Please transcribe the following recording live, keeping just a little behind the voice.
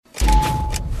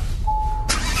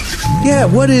Yeah,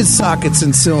 what is Sockets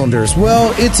and Cylinders?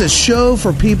 Well, it's a show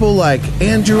for people like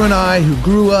Andrew and I who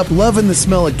grew up loving the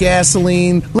smell of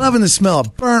gasoline, loving the smell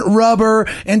of burnt rubber,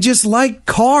 and just like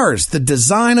cars, the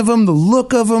design of them, the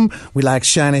look of them. We like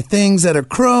shiny things that are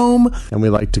chrome. And we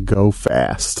like to go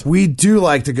fast. We do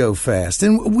like to go fast.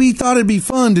 And we thought it'd be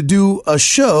fun to do a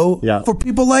show for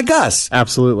people like us.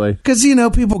 Absolutely. Because, you know,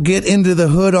 people get into the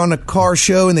hood on a car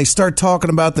show and they start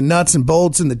talking about the nuts and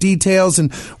bolts and the details.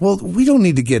 And, well, we don't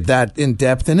need to get that in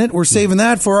depth in it. We're saving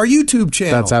that for our YouTube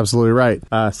channel. That's absolutely right.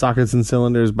 Sockets and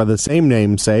Cylinders, by the same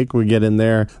namesake, we get in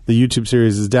there. The YouTube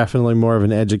series is definitely more of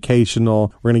an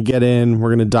educational. We're going to get in. We're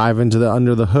going to dive into the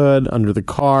under the hood, under the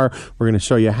car. We're going to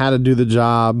show you how to do the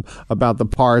job, about the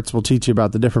parts. We'll teach you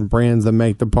about the different brands that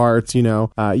make the parts. You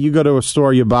know, you go to a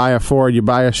store, you buy a Ford, you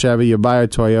buy a Chevy, you buy a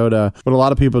Toyota. What a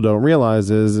lot of people don't realize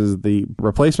is the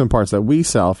replacement parts that we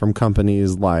sell from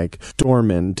companies like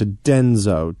Dorman to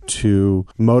Denso to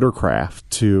Motorcraft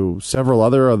to several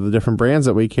other of the different brands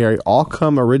that we carry all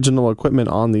come original equipment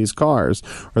on these cars,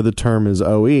 or the term is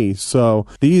OE. So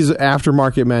these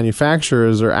aftermarket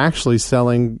manufacturers are actually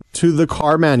selling to the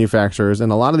car manufacturers,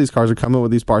 and a lot of these cars are coming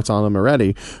with these parts on them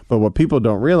already. But what people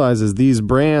don't realize is these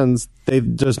brands, they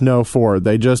just know Ford,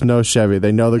 they just know Chevy,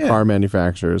 they know the car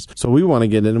manufacturers. So we want to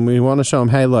get in and we want to show them,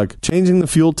 hey, look, changing the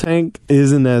fuel tank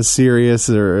isn't as serious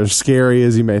or scary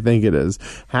as you may think it is.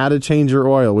 How to change your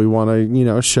oil, we want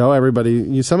to, show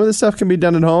everybody. Some of this stuff can be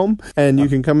done at home, and you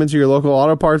can come into your local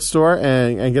auto parts store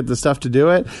and get the stuff to do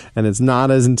it, and it's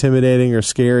not as intimidating or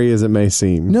scary as it may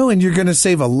seem. No, and you're going to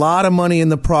save a lot of money in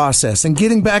the process. And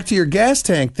getting back to your gas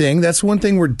tank thing, that's one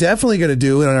thing we're definitely going to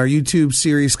do in our YouTube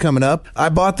series coming up. I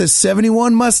bought this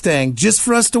 71 Mustang just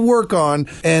for us to work on,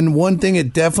 and one thing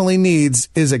it definitely needs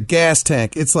is a gas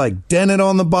tank. It's like dented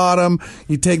on the bottom.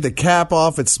 You take the cap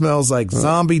off, it smells like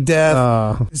zombie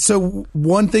death. So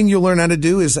one thing you'll learn how to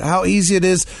do is how easy it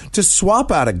is to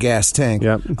swap out a gas tank.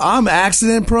 Yep. I'm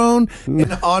accident prone,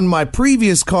 and on my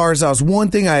previous cars,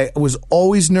 one thing I was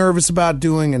always nervous about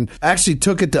doing, and actually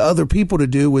took it to other people to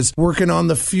do, was working on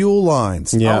the fuel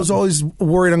lines. Yep. I was always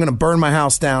worried I'm going to burn my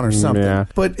house down or something. Yeah.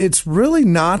 But it's really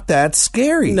not that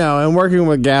scary. No, and working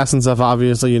with gas and stuff,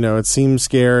 obviously, it seems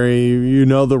scary. You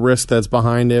know the risk that's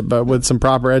behind it, but with some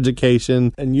proper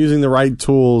education and using the right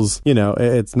tools,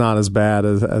 it's not as bad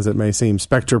as it may seem.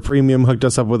 Spectra Premium hooked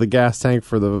us up with a gas tank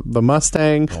for the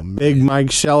Mustang. Big Mike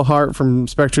Shellhart from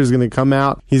Spectra is going to come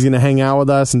out. He's going to hang out with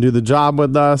us and do the job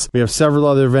with us. We have several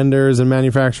other vendors and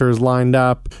manufacturers lined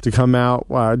up to come out.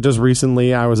 Just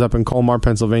recently, I was up in Colmar,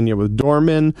 Pennsylvania with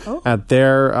Dorman at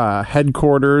their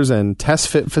headquarters and test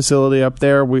fit facility up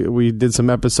there. We did some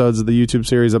episodes of the YouTube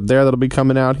series up there that'll be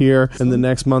coming out here in the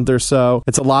next month or so.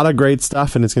 It's a lot of great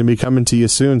stuff, and it's going to be coming to you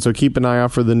soon. So keep an eye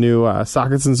out for the new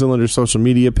Sockets and Cylinders social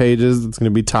media pages. It's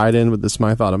going to be tied in with the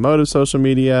Smythe Automotive social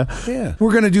media. Yeah.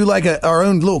 We're going to do like our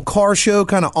own little car show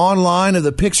kind of online of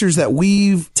the pictures that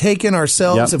we've taken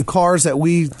ourselves of cars that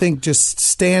we think just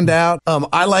stand out.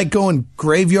 I like going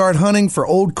graveyard hunting for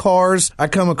old cars. I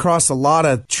come across a lot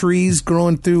of trees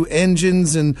growing through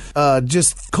engines and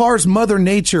just cars Mother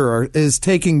Nature is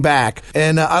taking back.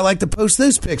 And I like to post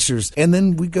those pictures. And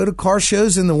then we go to car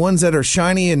shows, and the ones that are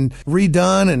shiny and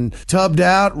redone and tubbed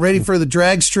out, ready for the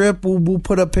drag strip, we'll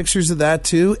put up pictures of that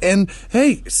too. And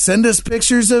hey, send us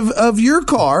pictures of your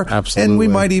car. Absolutely. And we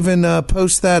might even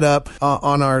post that up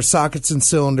on our Sockets and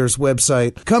Cylinders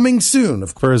website. Coming soon.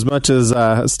 For as much as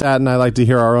Stat and I like to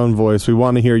hear our own voice, we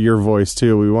want to hear your voice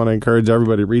too. We want to encourage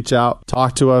everybody to reach out,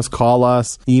 talk to us, call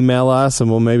us, email us, and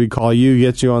we'll maybe call you,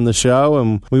 get you on the show.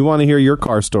 And we want to hear your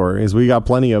car stories. We got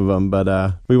plenty of them,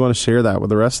 but we want to share that with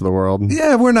the rest of the world.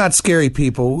 Yeah, we're not scary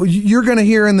people. You're going to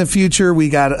hear in the future, we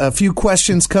got a few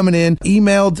questions coming in,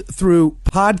 emailed through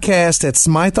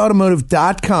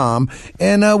podcast@smytheautomotive.com,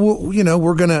 and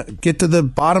we're going to get to the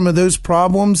bottom of those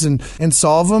problems and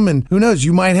solve them. And who knows,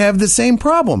 you might have the same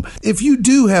problem. If you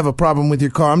do have a problem with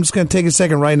your car, I'm just going to take a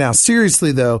second right now.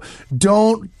 Seriously, though,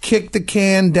 don't kick the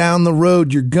can down the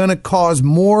road. You're going to cause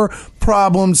more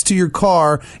problems to your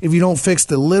car if you don't fix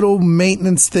the little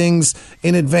maintenance things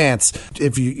in advance.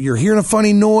 If you're hearing a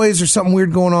funny noise or something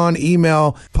weird going on,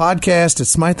 email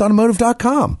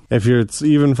podcast@smytheautomotive.com. If it's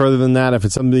even further than that, if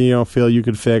it's something you don't feel you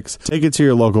could fix, take it to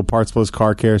your local Parts Plus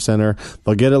Car Care Center.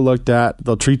 They'll get it looked at.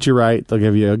 They'll treat you right. They'll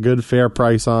give you a good, fair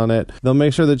price on it. They'll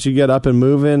make sure that you get up and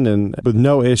moving and with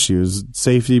no issues.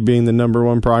 Safety being the number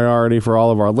one priority for all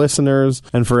of our listeners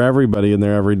and for everybody in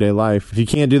their everyday life. If you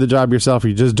can't do the job yourself, or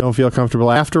you just don't feel feel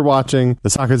comfortable after watching the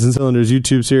Sockets and Cylinders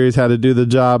YouTube series, how to do the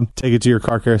job, take it to your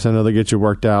car care center. They'll get you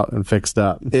worked out and fixed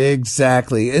up.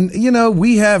 Exactly. And,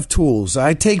 we have tools.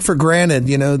 I take for granted,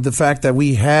 the fact that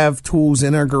we have tools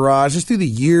in our garage. Just through the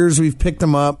years, we've picked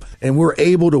them up and we're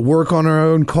able to work on our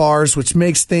own cars, which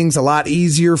makes things a lot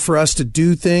easier for us to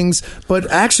do things. But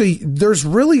actually, there's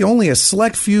really only a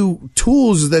select few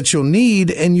tools that you'll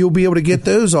need, and you'll be able to get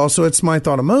those also at Smythe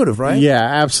Automotive, right? Yeah,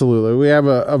 absolutely. We have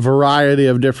a variety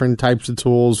of different types of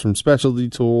tools, from specialty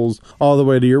tools all the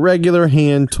way to your regular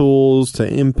hand tools to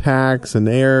impacts and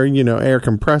air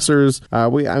compressors.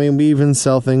 We even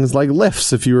sell things like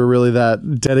lifts if you were really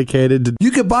that dedicated.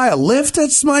 You could buy a lift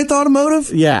at Smythe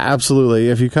Automotive? Yeah, absolutely.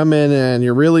 If you come in and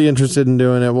you're really interested in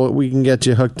doing it, we can get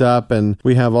you hooked up, and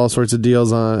we have all sorts of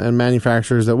deals on and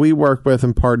manufacturers that we work with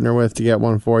and partner with to get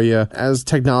one for you. As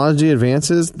technology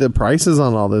advances, the prices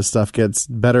on all this stuff gets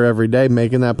better every day,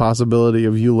 making that possibility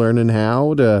of you learning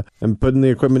how to and putting the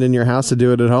equipment in your house to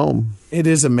do it at home. It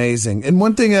is amazing. And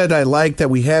one thing that I like that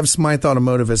we have Smythe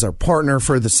Automotive as our partner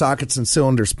for the Sockets and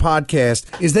Cylinders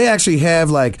podcast is they actually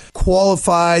have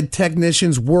qualified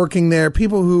technicians working there,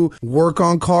 people who work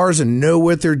on cars and know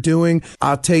what they're doing.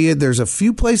 I'll tell you, there's a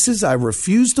few places I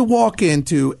refuse to walk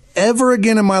into ever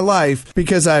again in my life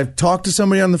because I've talked to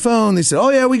somebody on the phone. They said, "Oh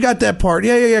yeah, we got that part.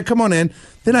 Yeah, come on in."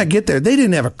 Then I get there. They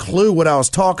didn't have a clue what I was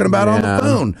talking about on the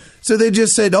phone. So they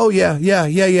just said, "Oh, yeah.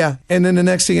 And then the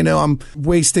next thing you know, I'm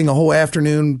wasting a whole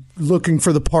afternoon looking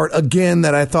for the part again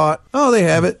that I thought, oh, they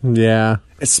have it. Yeah.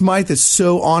 Smythe is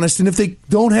so honest, and if they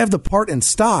don't have the part in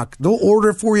stock, they'll order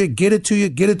it for you, get it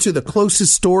to the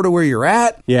closest store to where you're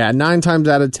at. Yeah, 9 times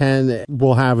out of 10,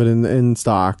 we'll have it in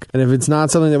stock. And if it's not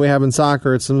something that we have in stock,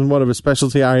 or it's somewhat of a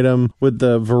specialty item, with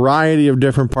the variety of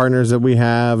different partners that we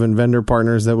have and vendor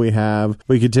partners that we have,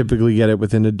 we could typically get it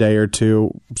within a day or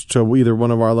two to either one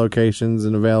of our locations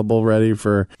and available ready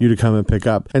for you to come and pick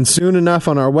up. And soon enough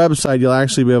on our website, you'll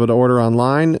actually be able to order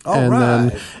online,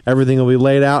 then everything will be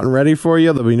laid out and ready for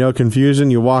you. There'll be no confusion.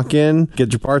 You walk in,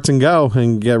 get your parts and go,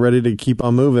 and get ready to keep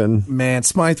on moving. Man,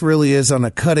 Smythe really is on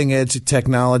the cutting edge of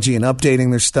technology and updating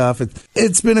their stuff.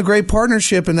 It's been a great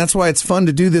partnership, and that's why it's fun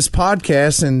to do this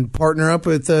podcast and partner up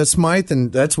with Smythe,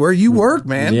 and that's where you work,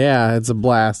 man. Yeah, it's a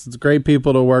blast. It's great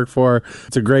people to work for.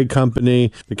 It's a great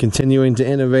company. They're continuing to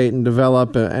innovate and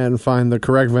develop and find the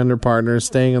correct vendor partners,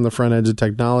 staying on the front edge of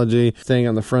technology, staying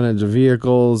on the front edge of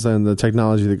vehicles and the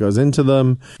technology that goes into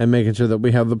them, and making sure that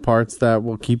we have the parts that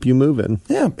will keep you moving.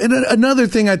 Yeah. And another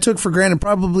thing I took for granted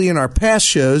probably in our past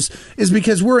shows is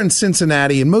because we're in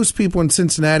Cincinnati, and most people in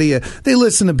Cincinnati, they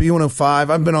listen to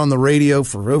B105. I've been on the radio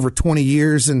for over 20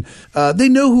 years, and they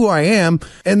know who I am,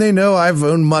 and they know I've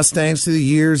owned Mustangs through the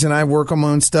years, and I work on my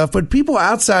own stuff. But people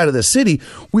outside of the city,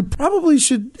 we probably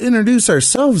should introduce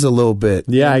ourselves a little bit.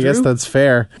 Yeah, Andrew? I guess that's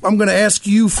fair. I'm going to ask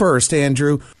you first,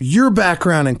 Andrew. Your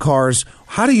background in cars,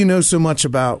 how do you know so much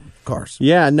about cars?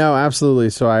 Yeah, no,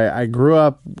 absolutely. So I grew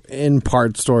up in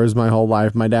parts stores my whole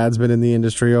life. My dad's been in the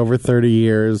industry over 30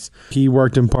 years. He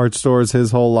worked in parts stores his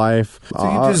whole life. So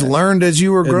you just learned as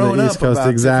you were growing up East Coast,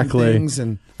 about exactly. things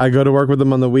and I go to work with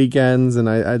them on the weekends, and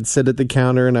I'd sit at the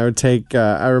counter, and I would take,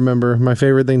 I remember my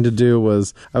favorite thing to do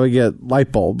was I would get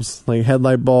light bulbs, like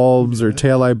headlight bulbs or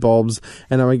taillight bulbs,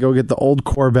 and I would go get the old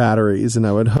core batteries, and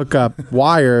I would hook up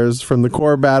wires from the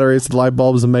core batteries to the light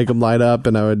bulbs and make them light up,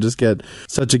 and I would just get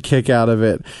such a kick out of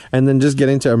it. And then just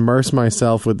getting to immerse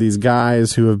myself with these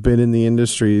guys who have been in the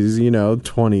industries,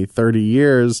 20, 30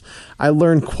 years. I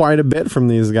learned quite a bit from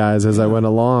these guys as I went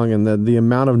along, and the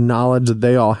amount of knowledge that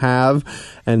they all have.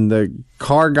 And the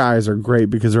car guys are great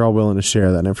because they're all willing to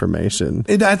share that information.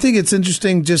 And I think it's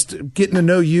interesting just getting to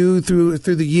know you through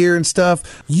the year and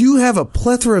stuff. You have a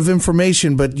plethora of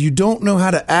information, but you don't know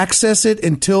how to access it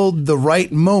until the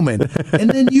right moment. And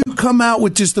then you come out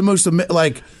with just the most,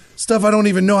 stuff I don't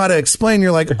even know how to explain.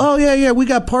 You're like, oh, yeah, we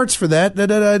got parts for that.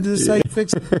 This is how you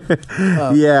fix it.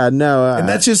 And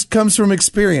that just comes from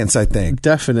experience, I think.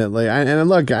 Definitely. And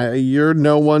look, you're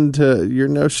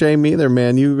no shame either,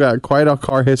 man. You got quite a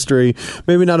car history.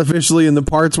 Maybe not officially in the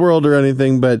parts world or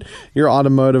anything, but your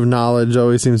automotive knowledge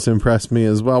always seems to impress me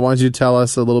as well. Why don't you tell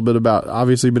us a little bit about,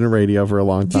 obviously you've been in radio for a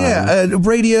long time. Yeah,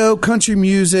 radio, country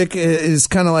music is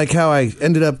kind of like how I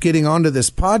ended up getting onto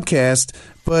this podcast.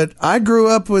 But I grew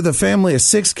up with a family of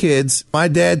 6 kids. My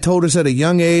dad told us at a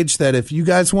young age that if you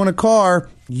guys want a car,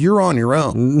 you're on your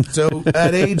own. So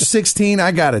at age 16,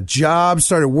 I got a job,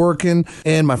 started working,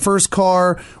 and my first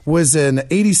car was an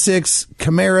 86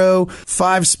 Camaro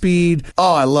 5-speed.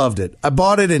 Oh, I loved it. I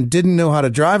bought it and didn't know how to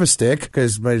drive a stick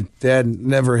because my dad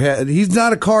never had. He's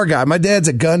not a car guy. My dad's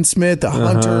a gunsmith, a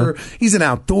hunter. He's an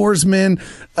outdoorsman.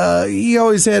 He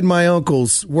always had my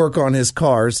uncles work on his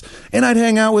cars, and I'd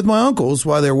hang out with my uncles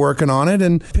while they're working on it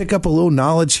and pick up a little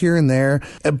knowledge here and there.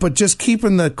 But just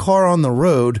keeping the car on the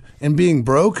road and being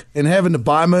broke and having to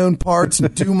buy my own parts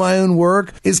and do my own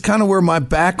work is kind of where my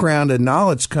background and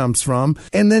knowledge comes from.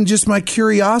 And then just my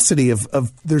curiosity of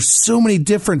there's so many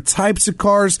different types of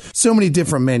cars, so many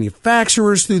different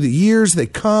manufacturers through the years. They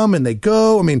come and they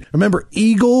go. I mean, remember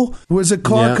Eagle was a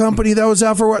car company that was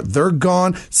out for a while. They're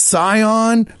gone.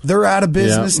 Scion, they're out of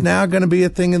business now, going to be a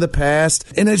thing of the past.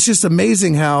 And it's just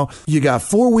amazing how you got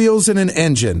four wheels and an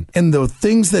engine, and the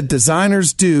things that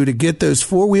designers do to get those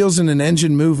four wheels and an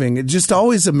engine moving, it just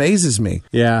always amazes me.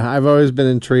 Yeah, I've always been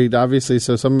intrigued, obviously.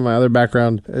 So some of my other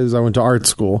background is I went to art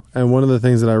school, and one of the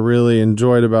things that I really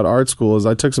enjoyed about art school is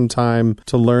I took some time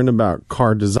to learn about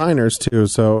car designers too.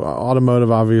 So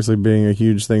automotive obviously being a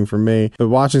huge thing for me, but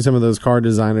watching some of those car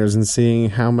designers and seeing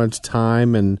how much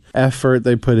time and effort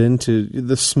they put into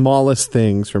the smallest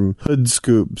things, from hood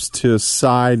scoops to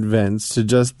side vents to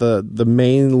just the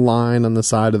main line on the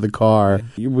side of the car.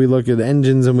 We look at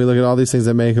engines and we look at all these things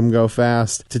that make them go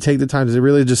fast. To take the time to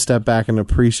really just step back and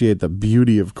appreciate the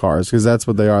beauty of cars, because that's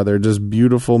what they are. They're just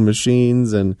beautiful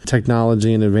machines, and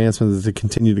technology and advancements that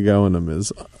continue to go in them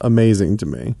is amazing to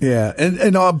me. Yeah,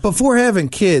 and before having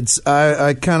kids,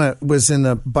 I kind of was in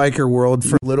the biker world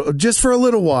for a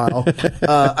little while.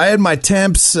 I had my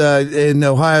temps in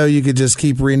Ohio. You could just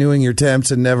keep renewing your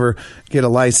temps and never get a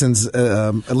license.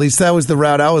 At least that was the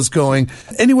route I was going.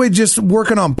 Anyway, just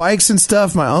working on bikes and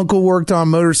stuff. My uncle worked on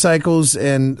motorcycles,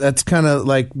 and that's kind of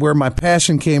like where my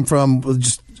passion came from,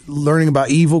 just learning about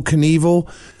Evel Knievel.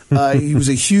 He was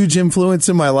a huge influence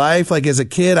in my life. Like as a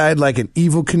kid, I had like an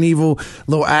Evel Knievel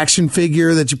little action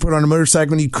figure that you put on a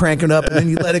motorcycle and you crank it up and then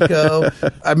you let it go.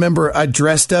 I remember I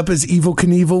dressed up as Evel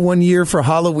Knievel one year for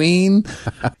Halloween,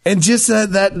 and just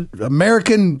that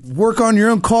American work on your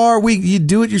own car. You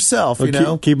do it yourself. Well, you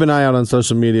know. Keep an eye out on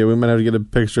social media. We might have to get a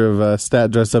picture of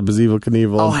Stat dressed up as Evel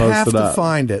Knievel and post it up. I'll have to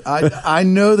find it. I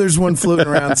know there's one floating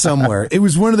around somewhere. It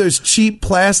was one of those cheap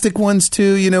plastic ones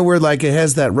too. You know, where like it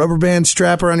has that rubber band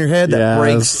strap around your head that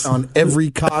breaks on every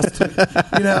costume,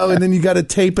 and then you got to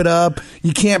tape it up.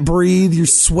 You can't breathe. You're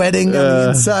sweating on the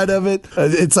inside of it.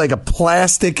 It's like a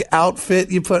plastic outfit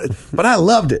you put, but I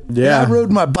loved it. Yeah. I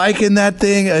rode my bike in that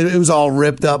thing. It was all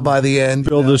ripped up by the end.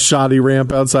 Build a shoddy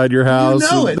ramp outside your house.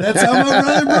 You know it. That's how my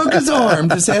brother broke his arm.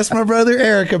 Just ask my brother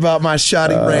Eric about my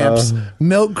shoddy ramps,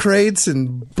 milk crates,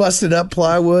 and busted up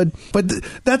plywood. But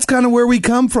that's kind of where we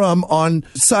come from on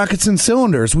Sockets and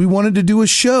Cylinders. We wanted to do a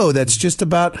show that's just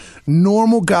about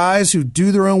normal guys who do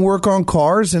their own work on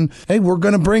cars, and hey, we're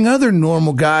going to bring other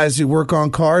normal guys who work on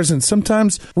cars, and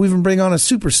sometimes we even bring on a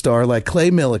superstar like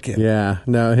Clay Milliken. Yeah,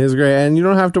 no, he's great, and you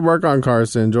don't have to work on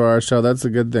cars to enjoy our show. That's a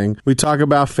good thing. We talk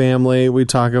about family, we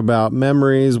talk about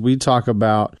memories, we talk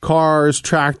about cars,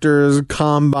 tractors,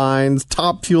 combines,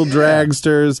 top fuel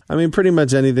dragsters. I mean, pretty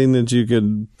much anything that you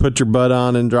could put your butt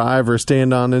on and drive, or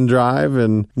stand on and drive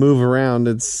and move around.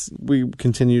 We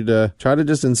continue to try to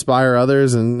just inspire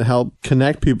others and help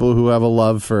connect people who have a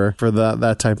love for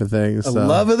that type of thing. So. A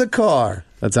love of the car.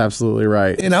 That's absolutely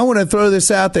right. And I want to throw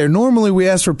this out there. Normally, we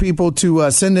ask for people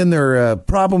to send in their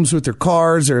problems with their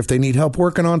cars, or if they need help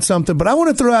working on something. But I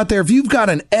want to throw out there, if you've got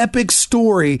an epic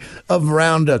story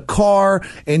around a car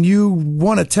and you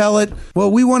want to tell it,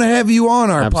 well, we want to have you on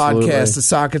our podcast, The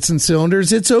Sockets and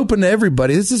Cylinders. It's open to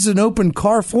everybody. This is an open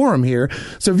car forum here.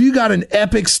 So if you got an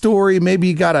epic story, maybe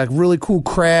you got a really cool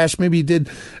crash, maybe you did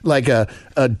like a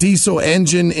diesel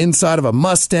engine inside of a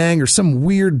Mustang, or some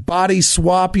weird body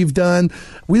swap you've done,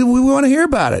 we want to hear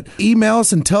about it. Email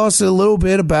us and tell us a little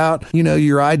bit about,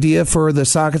 your idea for the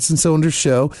Sockets and Cylinders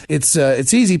show. It's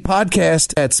easy.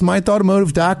 Podcast at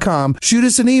smytheautomotive.com. Shoot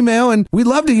us an email, and we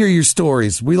love to hear your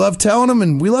stories. We love telling them,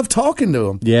 and we love talking to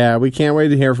them. Yeah, we can't wait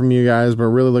to hear from you guys. We're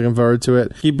really looking forward to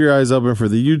it. Keep your eyes open for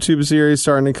the YouTube series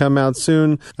starting to come out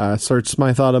soon. Search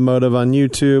Smythe Automotive on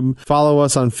YouTube. Follow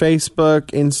us on Facebook,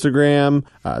 Instagram,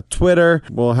 Twitter.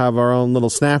 We'll have our own little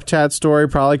Snapchat story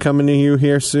probably coming to you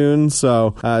here soon.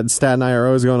 So Stat and I are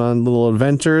always going on little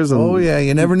adventures. And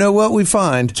you never know what we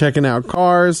find. Checking out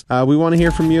cars. We want to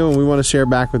hear from you, and we want to share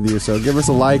back with you. So give us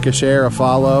a like, a share, a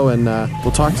follow, and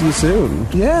we'll talk to you soon.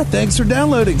 Yeah, thanks for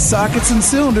downloading Sockets and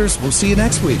Cylinders. We'll see you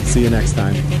next week. See you next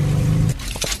time.